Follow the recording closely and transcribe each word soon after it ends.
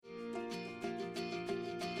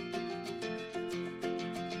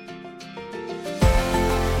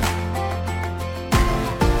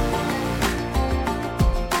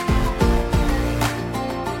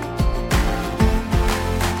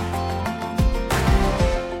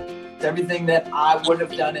everything that I would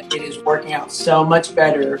have done it is working out so much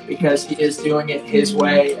better because he is doing it his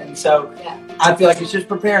way. And so I feel like it's just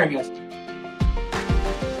preparing us.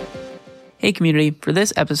 Hey community, for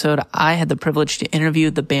this episode, I had the privilege to interview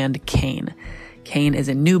the band Cain. Cain is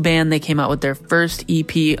a new band. They came out with their first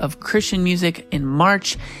EP of Christian music in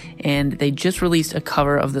March, and they just released a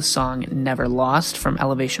cover of the song Never Lost from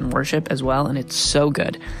Elevation Worship as well, and it's so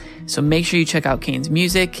good. So make sure you check out Cain's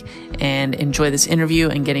music and enjoy this interview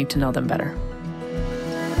and getting to know them better.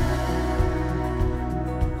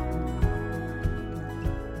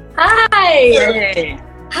 Hi! Hey!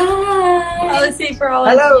 Hi! Let's see for all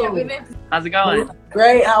Hello! of you. How's it going?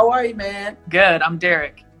 Great, how are you, man? Good, I'm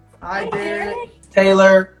Derek. Hi, Derek.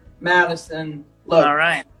 Taylor, Madison, Logan. All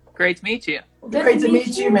right, great to meet you. Great to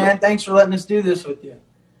meet you, man. Thanks for letting us do this with you.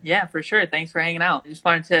 Yeah, for sure. Thanks for hanging out. I just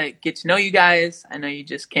wanted to get to know you guys. I know you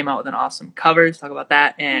just came out with an awesome cover. Let's talk about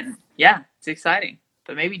that. And yeah, it's exciting.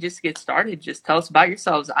 But maybe just to get started, just tell us about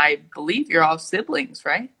yourselves. I believe you're all siblings,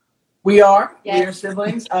 right? We are. Yes. We are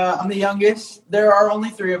siblings. I'm the youngest. There are only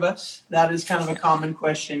 3 of us. That is kind of a common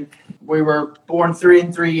question. We were born 3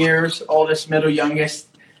 and 3 years, oldest, middle, youngest.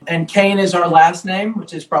 And Cain is our last name,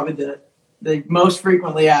 which is probably the most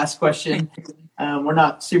frequently asked question. We're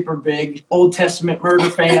not super big Old Testament murder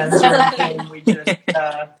fans or anything. We just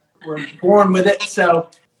were born with it. So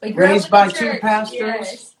raised by 2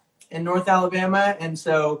 pastors in North Alabama. And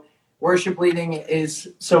so worship leading is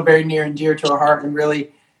so very near and dear to our heart. And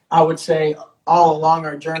really, I would say all along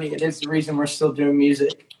our journey, it is the reason we're still doing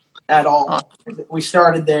music at all. We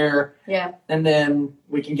started there, and then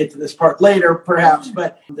we can get to this part later, perhaps,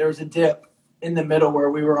 but there was a dip in the middle where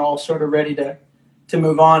we were all sort of ready to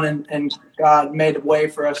move on, and God made a way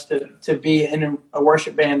for us to be in a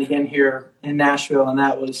worship band again here in Nashville, and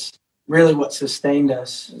that was really what sustained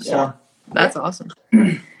us. So that's awesome.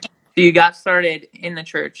 So you got started in the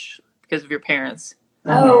church because of your parents.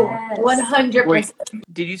 Oh, 100%.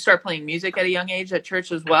 Did you start playing music at a young age at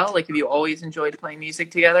church as well? Like, have you always enjoyed playing music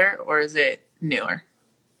together, or is it newer?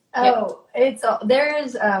 Oh, I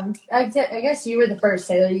guess you were the first,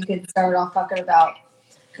 Taylor. You could start off talking about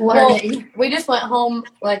learning. Well, we just went home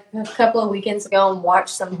like a couple of weekends ago and watched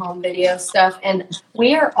some home video stuff, and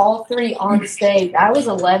we are all 3 on stage. I was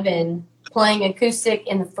 11 playing acoustic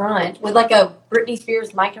in the front with like a Britney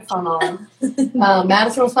Spears microphone on.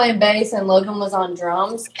 Madison was playing bass and Logan was on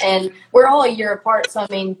drums, and we're all a year apart, so I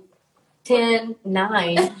mean 10,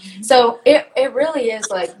 9. So it really is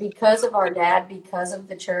like because of our dad, because of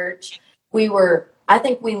the church, I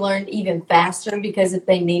think we learned even faster because if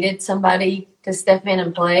they needed somebody to step in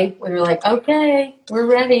and play, we were like, okay, we're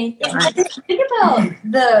ready. Think about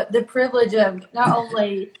the privilege of not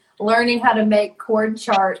only learning how to make chord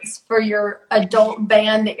charts for your adult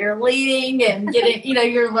band that you're leading and getting,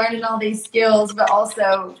 you're learning all these skills, but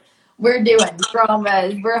also we're doing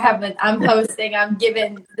dramas. I'm hosting, I'm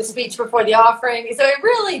giving the speech before the offering. So it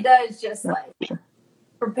really does just like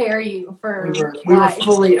prepare you for we were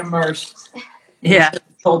fully immersed in the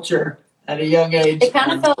culture at a young age. It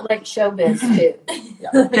kind of felt like showbiz too.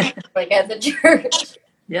 Like at the church.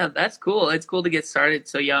 Yeah, that's cool. It's cool to get started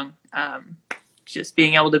so young. Just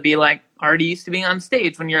being able to be like already used to being on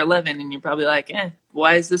stage when you're 11 and you're probably like,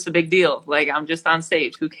 why is this a big deal? Like, I'm just on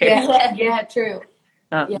stage. Who cares? Yeah, true.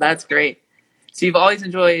 That's great. So you've always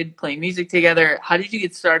enjoyed playing music together. How did you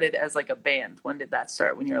get started as like a band? When did that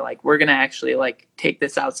start? When you're like, we're going to actually like take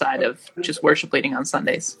this outside of just worship leading on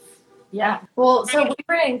Sundays? Yeah. Well, so we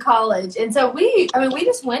were in college, and so we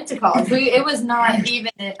just went to college. It was not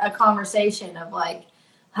even a conversation of like,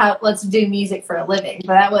 let's do music for a living.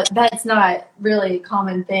 But that's not really a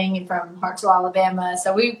common thing from Hartsville, Alabama.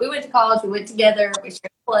 So we went to college, we went together, we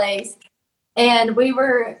shared a place, and we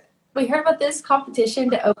heard about this competition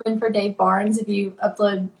to open for Dave Barnes if you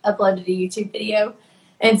uploaded a YouTube video.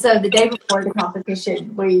 And so the day before the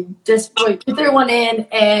competition, we threw one in,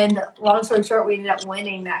 and long story short, we ended up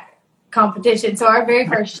winning that competition. So our very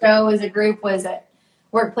first show as a group was at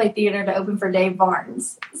Workplay Theater to open for Dave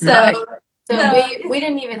Barnes. We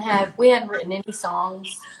didn't even we hadn't written any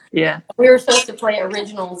songs. Yeah. We were supposed to play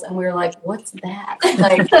originals, and we were like, what's that?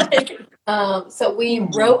 So we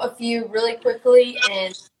wrote a few really quickly,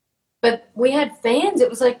 but we had fans. It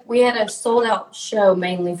was like we had a sold out show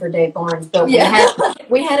mainly for Dave Barnes, but we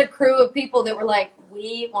had a crew of people that were like,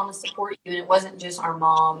 we want to support you. And it wasn't just our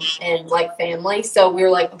mom and like family. So we were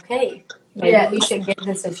like, okay, maybe we should give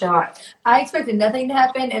this a shot. I expected nothing to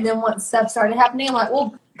happen. And then once stuff started happening, I'm like,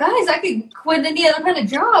 well, guys, I could quit any other kind of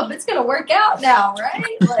job. It's going to work out now,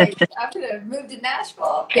 right? Like, I could have moved to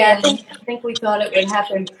Nashville. Yeah, I think we thought it would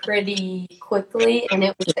happen pretty quickly. And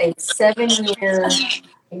it was a 7-year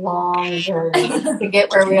long journey to get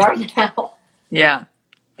where we are now. Yeah,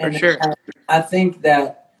 for And sure. I think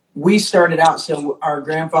that we started out, so our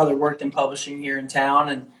grandfather worked in publishing here in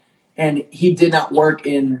town, and he did not work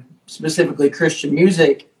in specifically Christian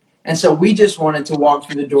music. And so we just wanted to walk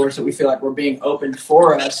through the doors that we feel like were being opened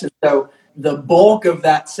for us. And so the bulk of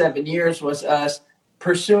that 7 years was us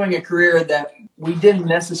pursuing a career that we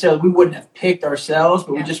wouldn't have picked ourselves,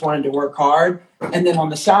 but we just wanted to work hard. And then on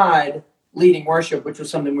the side, leading worship, which was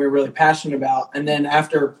something we were really passionate about. And then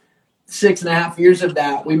after 6.5 years of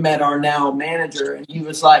that, we met our now manager, and he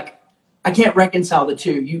was like, I can't reconcile the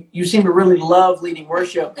two. You seem to really love leading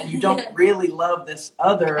worship, and you don't really love this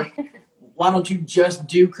other. Why don't you just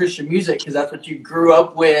do Christian music? Because that's what you grew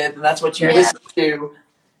up with, and that's what you listen to.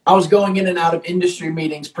 I was going in and out of industry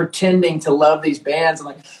meetings pretending to love these bands. I'm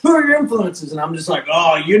like, who are your influences? And I'm just like,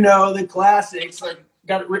 oh, the classics. Like,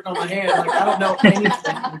 got it written on my hand. Like, I don't know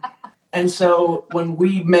anything. And so when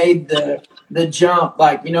we made the jump,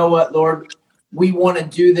 like, you know what, Lord, we want to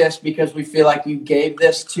do this because we feel like you gave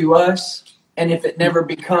this to us. And if it never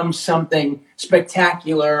becomes something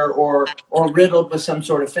spectacular or riddled with some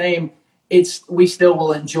sort of fame, we still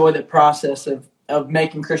will enjoy the process of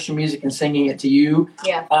making Christian music and singing it to you.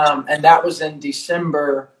 Yeah. And that was in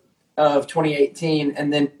December of 2018.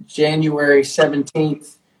 And then January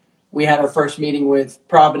 17th, we had our first meeting with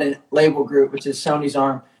Provident Label Group, which is Sony's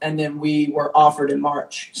arm. And then we were offered in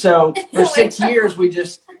March. So for 6 years, we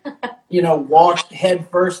just, walked head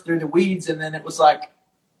first through the weeds. And then it was like,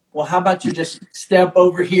 well, how about you just step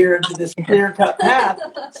over here into this clear-cut path?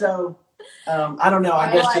 So I don't know.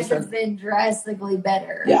 I guess life has been drastically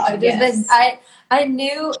better. Yeah. I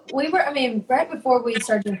knew right before we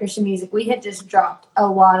started doing Christian music, we had just dropped a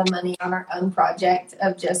lot of money on our own project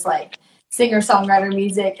of just like singer-songwriter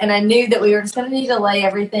music. And I knew that we were just going to need to lay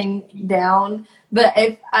everything down. But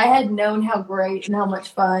if I had known how great and how much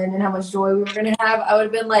fun and how much joy we were going to have, I would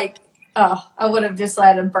have been like, I would have just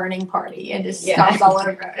had a burning party and just stomped all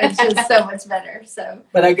over it. It's just so much better. So,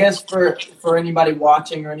 but I guess for anybody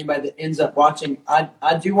watching or anybody that ends up watching,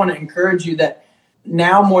 I do want to encourage you that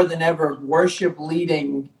now more than ever, worship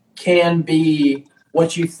leading can be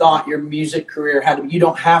what you thought your music career had to be. You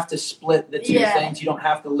don't have to split the two things. You don't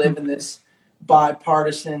have to live in this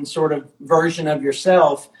bipartisan sort of version of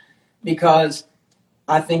yourself, because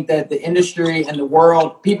I think that the industry and the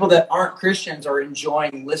world, people that aren't Christians are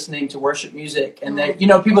enjoying listening to worship music. And that,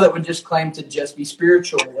 people that would just claim to just be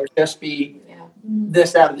spiritual or just be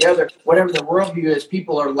this, that, or the other, whatever the worldview is,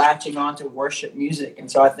 people are latching on to worship music.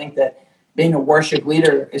 And so I think that being a worship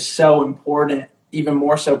leader is so important, even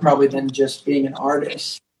more so probably than just being an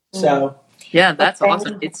artist. So yeah, that's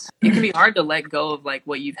awesome. It can be hard to let go of like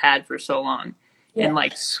what you've had for so long and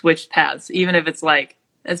like switch paths, even if it's like,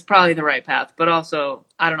 it's probably the right path, but also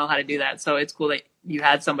I don't know how to do that. So it's cool that you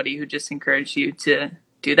had somebody who just encouraged you to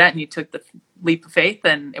do that, and you took the leap of faith,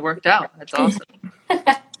 and it worked out. That's awesome.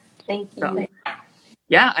 Thank you. So,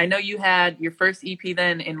 yeah, I know you had your first EP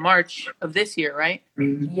then in March of this year, right?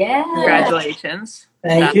 Yeah. Congratulations.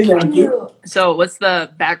 Thank you. So what's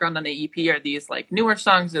the background on the EP? Are these like newer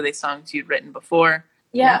songs? Are they songs you'd written before?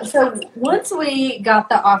 Yeah, so once we got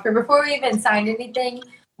the offer, before we even signed anything,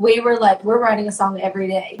 we were like, we're writing a song every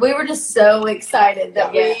day. We were just so excited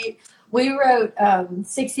that we wrote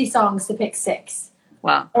 60 songs to pick 6.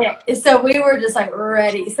 Wow. And so we were just like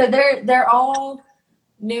ready. So they're all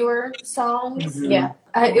newer songs. Mm-hmm. Yeah.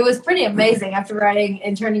 It was pretty amazing after writing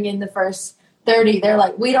and turning in the first 30. They're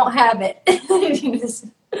like, we don't have it.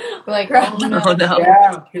 We're like, oh no.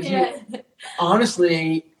 Yeah, because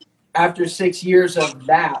honestly, after 6 years of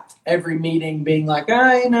that, every meeting being like,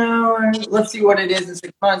 let's see what it is in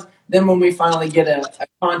 6 months. Then when we finally get a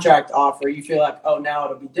contract offer, you feel like, oh, now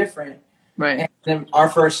it'll be different. Right. And then our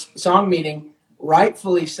first song meeting,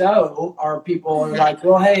 rightfully so, our people are like,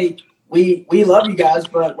 well, hey, we love you guys,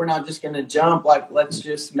 but we're not just going to jump. Like, let's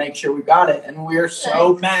just make sure we got it. And we're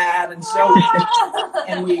so mad and so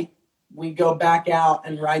and we go back out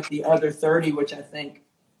and write the other 30, which I think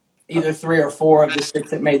either 3 or 4 of the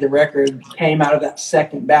 6 that made the record came out of that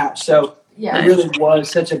second batch. So it really was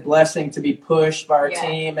such a blessing to be pushed by our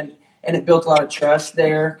team, and it built a lot of trust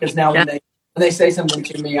there, because now when they say something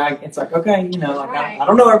to me, it's like, okay, I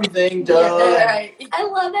don't know everything. Duh. I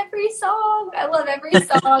love every song.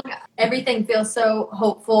 Everything feels so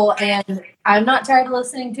hopeful, and I'm not tired of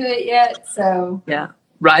listening to it yet. So yeah,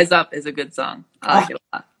 Rise Up is a good song. I like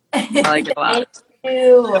it a lot. Thank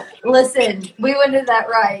you. Listen, we went to that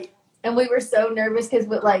right. And we were so nervous because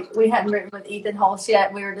we hadn't written with Ethan Hulse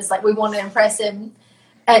yet. We were just like, we wanted to impress him.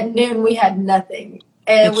 At noon, we had nothing.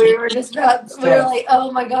 And we were just we were like,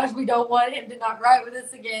 oh my gosh, we don't want him to not write with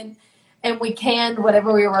us again. and we canned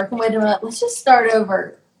whatever we were working with, and we're like, let's just start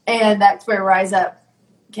over. And that's where Rise Up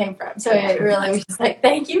came from. So it really was just like,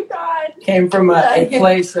 thank you, God. Came from a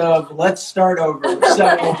place of let's start over.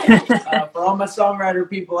 So for all my songwriter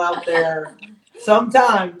people out there,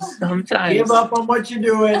 sometimes give up on what you're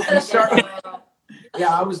doing and start over.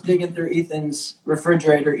 Yeah, I was digging through Ethan's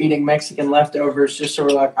refrigerator eating Mexican leftovers just sort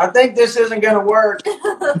of like, I think this isn't going to work.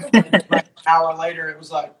 And like an hour later, it was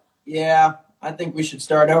like, yeah, I think we should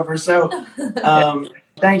start over. So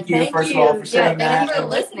thank you, first of all, for saying that. Thank you for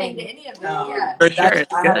listening to any of them. For sure.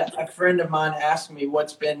 I had a friend of mine ask me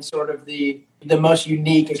what's been sort of the most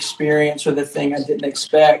unique experience or the thing I didn't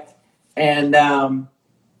expect. And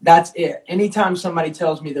that's it. Anytime somebody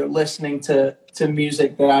tells me they're listening to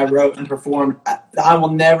music that I wrote and performed, I will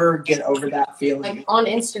never get over that feeling. Like on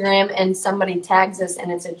Instagram, and somebody tags us,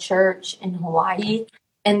 and it's a church in Hawaii,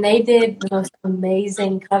 and they did the most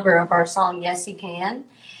amazing cover of our song, Yes You Can.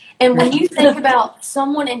 And when you think about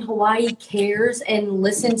someone in Hawaii cares and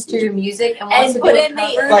listens to your music and wants to put in the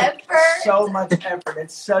effort, so much effort.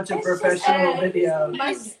 It's such a professional video.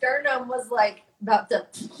 My sternum was like about to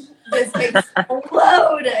just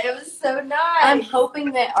explode. It was so nice. I'm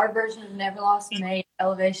hoping that our version of Never Lost made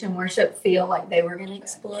Elevation Worship feel like they were going to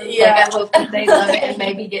explode. Yeah. Like I hope that they love it and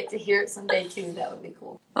maybe get to hear it someday too. That would be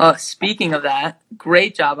cool. Oh, speaking of that,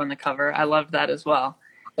 great job on the cover. I loved that as well.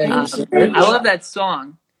 I love that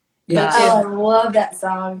song. Yeah. I love that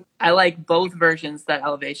song. I like both versions that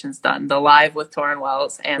Elevation's done, the live with Torrin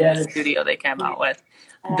Wells and the studio they came out with.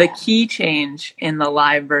 The key change in the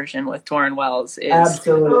live version with Torrin Wells is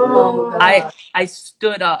absolutely. I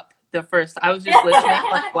stood up the first. I was just listening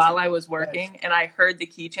while I was working, and I heard the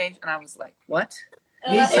key change, and I was like, "What?"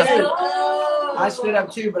 Me too. I stood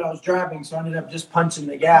up too, but I was driving, so I ended up just punching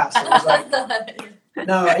the gas. It was like,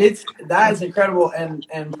 no, that is incredible, and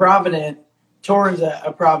Provident. Torrin's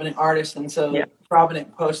a Provident artist, and so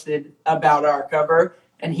Provident posted about our cover,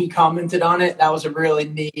 and he commented on it. That was a really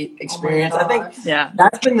neat experience. I think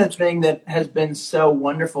that's been the thing that has been so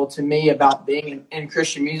wonderful to me about being in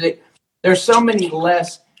Christian music. There's so many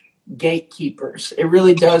less gatekeepers. It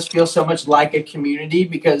really does feel so much like a community,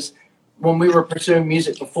 because when we were pursuing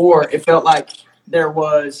music before, it felt like there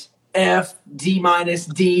was F, D minus,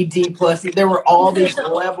 D, D plus. There were all these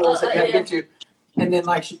levels that you had to get to. And then,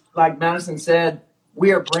 like Madison said,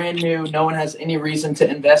 we are brand new. No one has any reason to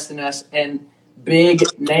invest in us. And big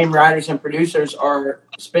name writers and producers are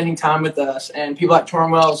spending time with us. And people like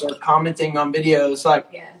Torrin Wells are commenting on videos.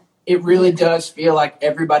 It really does feel like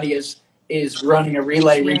everybody is running a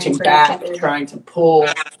relay, reaching back, trying to pull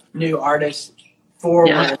new artists forward.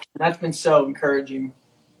 Yeah. That's been so encouraging.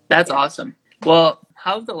 That's awesome. Well,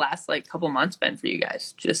 how have the last couple months been for you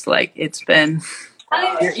guys? Just it's been...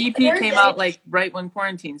 Your EP came out right when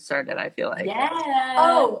quarantine started, I feel like. Yeah.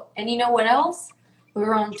 Oh, and you know what else? We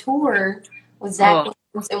were on tour with Zach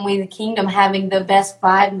Williams and We the Kingdom, having the best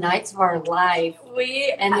 5 nights of our life.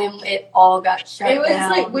 And then it all got shut down.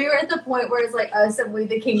 It was we were at the point where it's us and We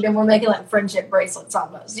the Kingdom were making friendship bracelets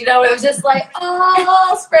almost. You know, it was just spring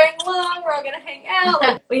long, we're all gonna hang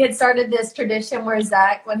out. We had started this tradition where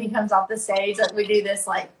Zach, when he comes off the stage, we do this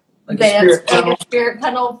a spirit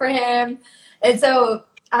tunnel for him. And so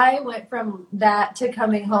I went from that to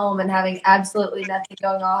coming home and having absolutely nothing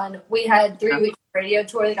going on. We had 3 weeks of radio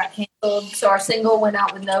tour that got canceled, so our single went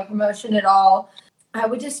out with no promotion at all. I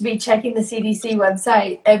would just be checking the CDC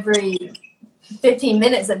website every 15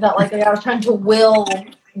 minutes. It felt like I was trying to will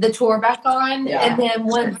the tour back on. Yeah. And then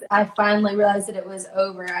once I finally realized that it was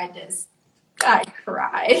over, I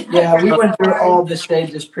cried. Yeah, we went through all the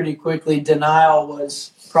stages pretty quickly. Denial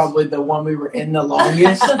was probably the one we were in the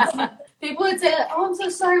longest. People would say, "Oh, I'm so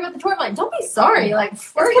sorry about the tour." I'm like, "Don't be sorry.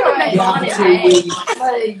 We're gonna on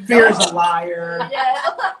it." Fear is a liar.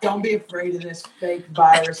 Yeah. Don't be afraid of this fake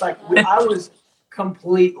virus. I was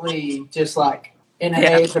completely just in a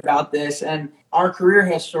haze about this, and our career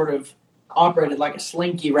has sort of operated like a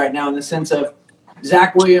slinky right now in the sense of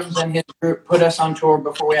Zach Williams and his group put us on tour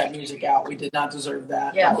before we had music out. We did not deserve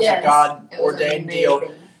that. Yeah. That was a God-ordained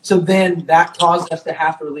deal. So then that caused us to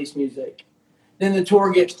have to release music. Then the tour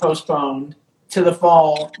gets postponed to the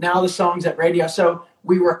fall. Now the song's at radio. So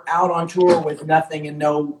we were out on tour with nothing and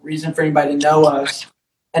no reason for anybody to know us.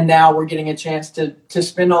 And now we're getting a chance to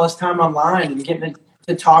spend all this time online and getting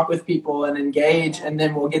to talk with people and engage. And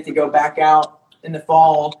then we'll get to go back out in the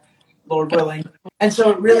fall, Lord willing. And so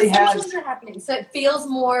it really has. Things are happening. So it feels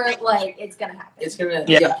more like it's going to happen. It's going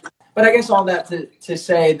to, yeah. But I guess all that to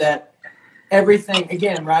say that everything,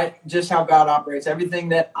 again, right? Just how God operates. Everything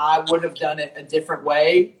that I would have done it a different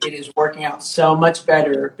way, it is working out so much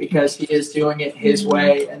better because He is doing it His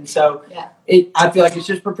way. And so I feel like it's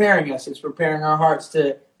just preparing us. It's preparing our hearts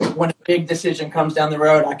to, when a big decision comes down the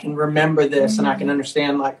road, I can remember this and I can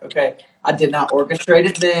understand, like, okay, I did not orchestrate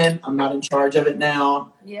it then. I'm not in charge of it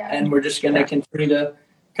now. Yeah. And we're just going to continue to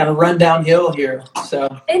kind of run downhill here. So,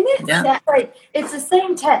 and it's like, it's the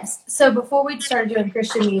same test. So before we started doing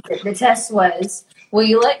Christian music, the test was, will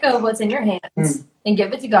you let go of what's in your hands and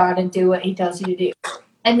give it to God and do what He tells you to do?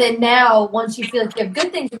 And then now, once you feel like you have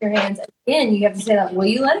good things in your hands, again, you have to say, like, will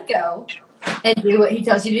you let it go and do what He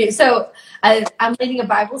tells you to do? So I'm leading a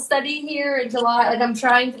Bible study here in July. Like, I'm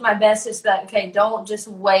trying my best to be like, okay, don't just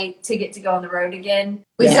wait to get to go on the road again.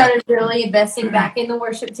 We started really investing back in the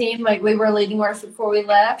worship team. Like, we were leading worship before we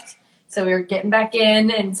left, so we were getting back in.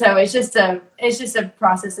 And so it's just a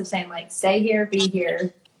process of saying, like, stay here, be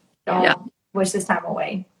here, don't wish this time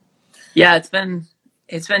away. Yeah, it's been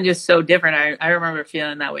just so different. I remember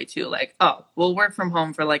feeling that way too. Like, oh, we'll work from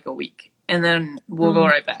home for like a week, and then we'll go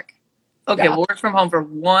right back. Okay, we'll work from home for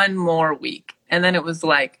one more week. And then it was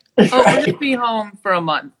like, oh, we're going to be home for a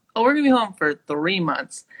month. Oh, we're going to be home for 3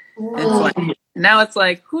 months. It's like, now it's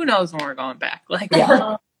like, who knows when we're going back? Like,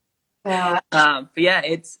 but yeah,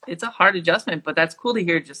 it's a hard adjustment, but that's cool to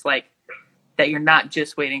hear, just like that you're not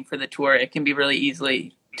just waiting for the tour. It can be really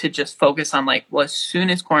easily to just focus on, like, well, as soon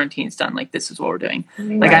as quarantine's done, like, this is what we're doing.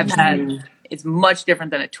 Like, it's much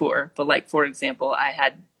different than a tour, but like, for example,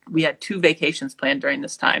 we had 2 vacations planned during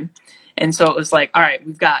this time. And so it was like, all right,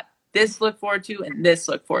 we've got this to look forward to and this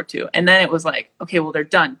to look forward to. And then it was like, okay, well, they're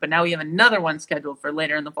done. But now we have another one scheduled for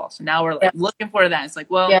later in the fall. So now we're like looking forward to that. It's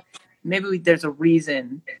like, well, maybe there's a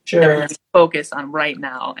reason to focus on right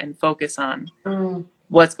now and focus on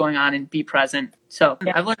what's going on and be present. So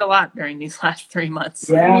I've learned a lot during these last 3 months.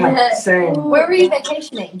 Yeah, same. Where were you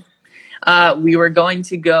vacationing? We were going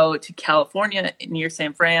to go to California near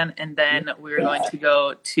San Fran, and then we were going to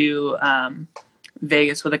go to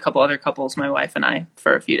Vegas with a couple other couples, my wife and I,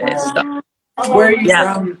 for a few days. So, where are you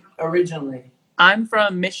from originally? I'm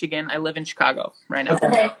from Michigan. I live in Chicago right now.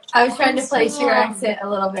 Okay. I was trying to place your accent a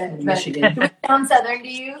little bit. Michigan. Does it sound Southern to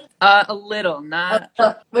you? A little, not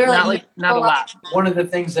a lot. One of the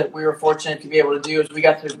things that we were fortunate to be able to do is we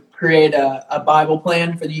got to create a Bible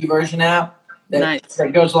plan for the YouVersion app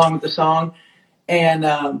that goes along with the song.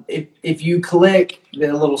 And if you click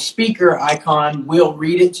the little speaker icon, we'll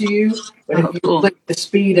read it to you. But if you click the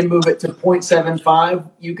speed and move it to 0.75,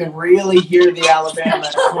 you can really hear the Alabama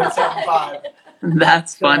at 0.75.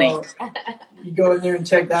 That's funny. You go in there and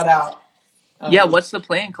check that out. What's the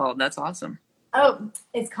plan called? That's awesome. Oh,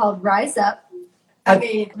 it's called Rise Up. I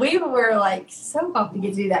mean, we were like so pumped to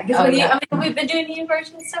get to do that because we've been doing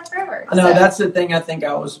YouVersion stuff forever. No, that's the thing I think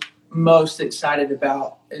I was most excited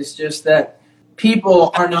about, is just that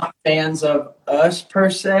people are not fans of us per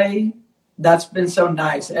se. That's been so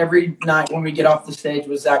nice. Every night when we get off the stage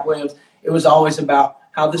with Zach Williams, it was always about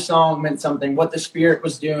how the song meant something, what the Spirit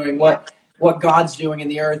was doing, what God's doing in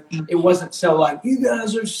the earth. It wasn't so like, you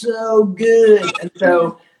guys are so good. And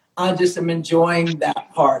so I just am enjoying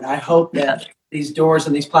that part. I hope that these doors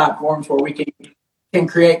and these platforms where we can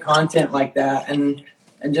create content like that and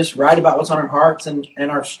just write about what's on our hearts and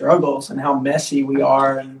our struggles and how messy we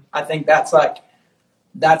are. And I think that's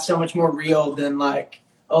so much more real than like,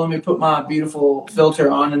 oh, let me put my beautiful filter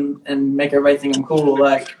on and make everybody think I'm cool.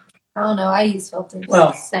 Like, I don't know. I use filters.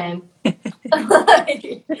 Well, same.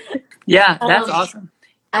 Yeah, that's awesome.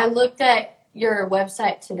 I looked at your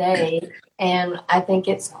website today, and I think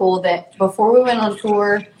it's cool that before we went on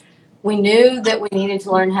tour, we knew that we needed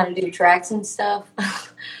to learn how to do tracks and stuff,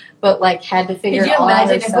 but like had to figure it all out.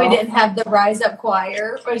 Could you imagine if we didn't have the Rise Up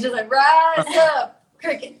choir? It was just like, rise up.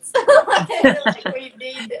 Crickets. Like we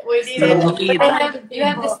need it. You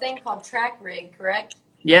have this thing called Track Rig, correct?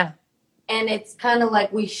 Yeah. And it's kind of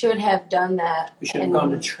like we should have done that. We should have gone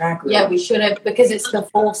to Track Rig. Yeah, we should have, because it's the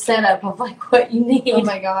full setup of like what you need. Oh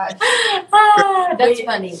my gosh. That's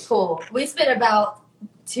funny. Cool. We spent about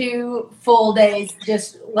 2 full days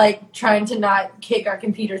just like trying to not kick our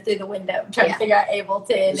computer through the window, trying to figure out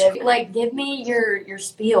Ableton. Like, give me your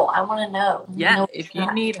spiel. I want to know. Yeah, if you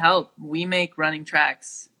need help, we make running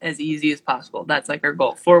tracks as easy as possible. That's like our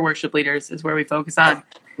goal. For worship leaders is where we focus on.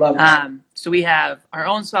 Love it. So we have our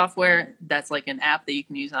own software that's like an app that you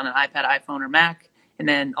can use on an iPad, iPhone, or Mac. And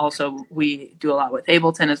then also we do a lot with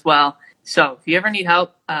Ableton as well. So if you ever need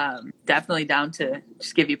help, definitely down to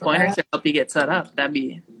just give you pointers to help you get set up. That'd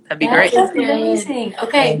be great. That's amazing.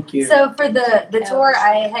 Okay, so for the tour,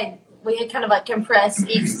 we had kind of like compressed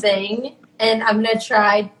each thing, and I'm gonna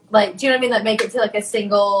try, like, do you know what I mean? Like make it to like a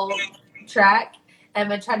single track. I'm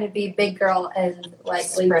gonna try to be big girl and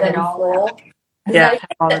like leave them full. Yeah,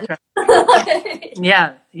 all the tracks.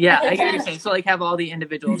 yeah, I get what you're saying. So like have all the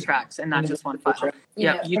individual tracks and not just one file.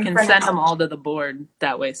 Yeah, you can send them all to the board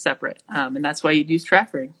that way separate, and that's why you'd use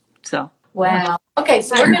track rig. So wow. Okay,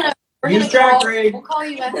 so we're gonna we'll call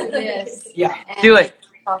you after this. Yeah, do it.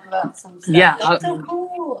 Talk about some stuff. Yeah, that's so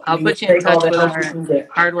cool. I'll put you in touch with our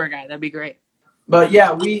hardware guy. That'd be great. But yeah,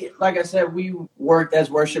 like I said, we worked as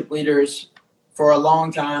worship leaders for a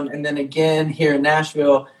long time, and then again here in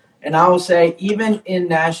Nashville. And I will say, even in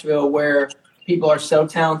Nashville, where people are so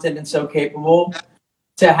talented and so capable,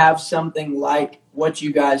 to have something like what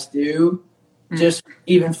you guys do just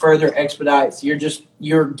even further expedites.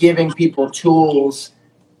 You're giving people tools.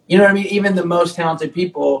 You know what I mean? Even the most talented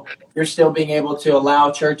people, you're still being able to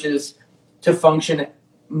allow churches to function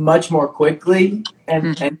much more quickly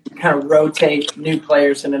and kind of rotate new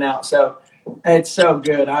players in and out. So it's so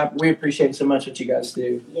good. We appreciate so much what you guys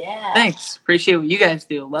do. Yeah. Thanks. Appreciate what you guys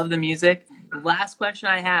do. Love the music. Last question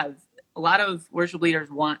I have. A lot of worship leaders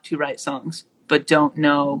want to write songs, but don't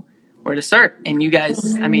know where to start. And you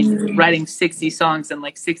guys, I mean, writing 60 songs in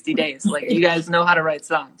like 60 days. Like, you guys know how to write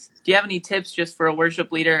songs. Do you have any tips just for a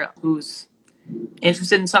worship leader who's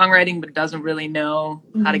interested in songwriting but doesn't really know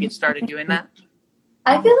how to get started doing that?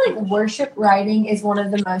 I feel like worship writing is one of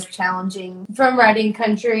the most challenging, from writing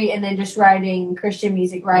country and then just writing Christian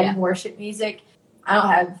music, writing worship music. I don't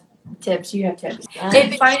have tips. You have tips.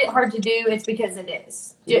 If you find it hard to do, it's because it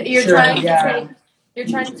is. You're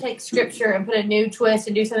trying to take scripture and put a new twist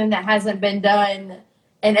and do something that hasn't been done,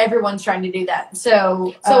 and everyone's trying to do that.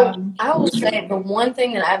 So I will say the one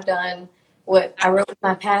thing that I've done, what I wrote with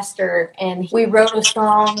my pastor, and we wrote a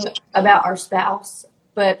song about our spouse,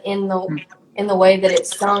 but in the way that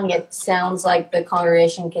it's sung, it sounds like the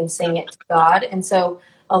congregation can sing it to God. And so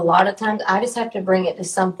a lot of times I just have to bring it to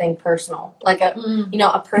something personal, like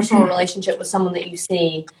a personal relationship with someone that you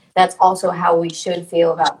see. That's also how we should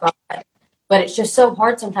feel about God. But it's just so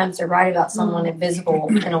hard sometimes to write about someone invisible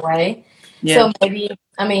in a way. Yeah. So maybe,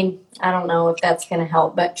 I don't know if that's going to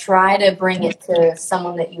help, but try to bring it to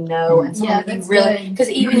someone that you know and someone that you really, because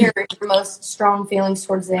even your most strong feelings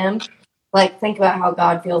towards them, like, think about how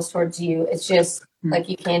God feels towards you. It's just, like,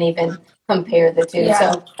 you can't even compare the two.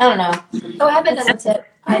 Yeah. So, I don't know. Oh, I have another tip.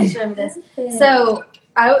 I just remember this. So,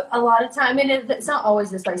 a lot of time, and it's not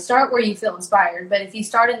always this way. Start where you feel inspired. But if you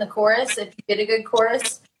start in the chorus, if you get a good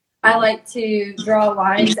chorus, I like to draw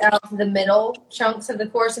lines out to the middle chunks of the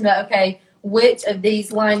chorus and be like, okay, which of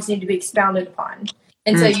these lines need to be expounded upon?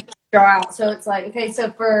 And so you draw out. So it's like, okay, so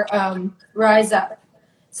for Rise Up.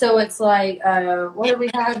 So it's like, what do we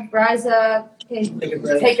have? Rise up, take a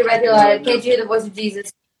breath, your life. Can't you hear the voice of Jesus?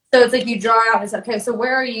 So it's like you draw out. It's okay. So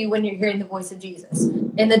where are you when you're hearing the voice of Jesus?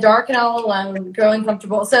 In the dark and all alone, growing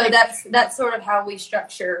comfortable. So that's sort of how we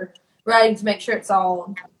structure writing to make sure it's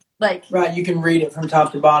all like right. You can read it from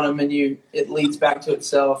top to bottom, and it leads back to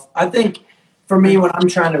itself. I think for me, when I'm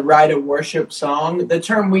trying to write a worship song, the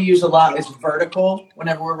term we use a lot is vertical.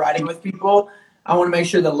 Whenever we're writing with people, I want to make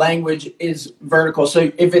sure the language is vertical.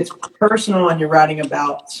 So if it's personal and you're writing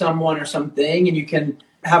about someone or something, and you can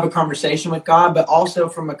have a conversation with God, but also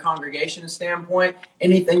from a congregation standpoint,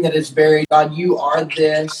 anything that is very, God, you are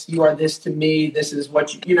this to me, this is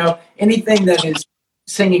what anything that is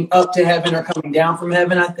singing up to heaven or coming down from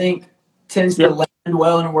heaven, I think tends to land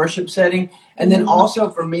well in a worship setting. And then also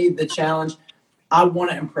for me, the challenge, I want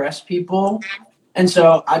to impress people. And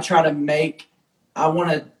so I want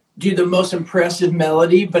to do the most impressive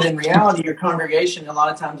melody, but in reality, your congregation a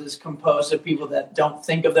lot of times is composed of people that don't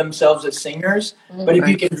think of themselves as singers. But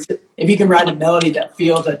if you can write a melody that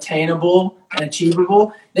feels attainable and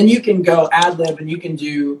achievable, then you can go ad lib and you can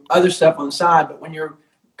do other stuff on the side. But when you're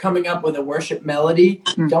coming up with a worship melody,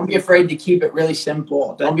 don't be afraid to keep it really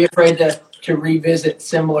simple. Don't be afraid to revisit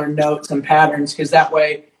similar notes and patterns, because that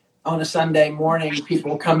way on a Sunday morning,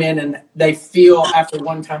 people come in and they feel, after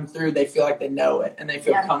one time through, they feel like they know it and they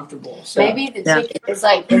feel comfortable. So maybe the ticket is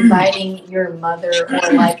like inviting your mother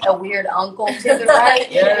or like a weird uncle to the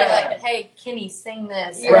right. You're like, hey, can he sing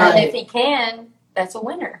this? Right. And if he can, that's a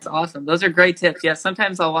winner. That's awesome. Those are great tips. Yeah,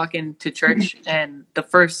 sometimes I'll walk into church and the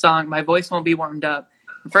first song, my voice won't be warmed up.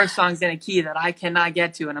 The first song's in a key that I cannot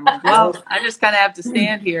get to, and I'm like, well, I just kind of have to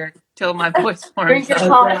stand here till my voice warms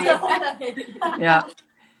up. Yeah.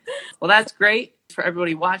 Well, that's great. For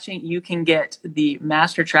everybody watching, you can get the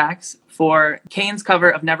master tracks for Cain's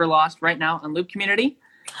cover of Never Lost right now on Loop Community.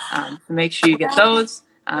 So make sure you get those,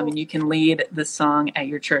 and you can lead the song at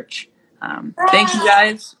your church. Thank you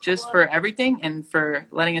guys just for everything and for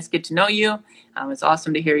letting us get to know you. It's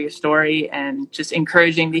awesome to hear your story and just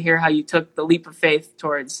encouraging to hear how you took the leap of faith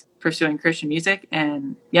towards pursuing Christian music.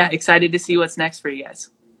 And yeah, excited to see what's next for you guys.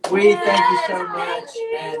 We thank you so much,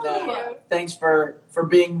 and thanks for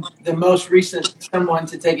being the most recent someone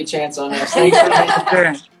to take a chance on us. Thanks for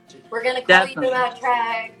being We're gonna call you that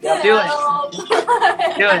track. Yep. Do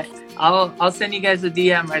it. Do it. I'll send you guys a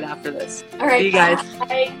DM right after this. All right. See you guys.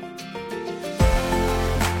 Bye.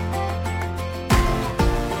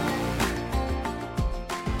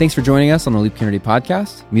 Thanks for joining us on the Loop Community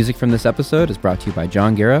Podcast. Music from this episode is brought to you by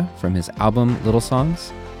John Guerra from his album Little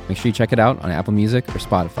Songs. Make sure you check it out on Apple Music or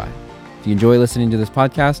Spotify. If you enjoy listening to this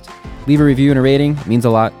podcast, leave a review and a rating. It means a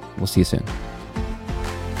lot. We'll see you soon.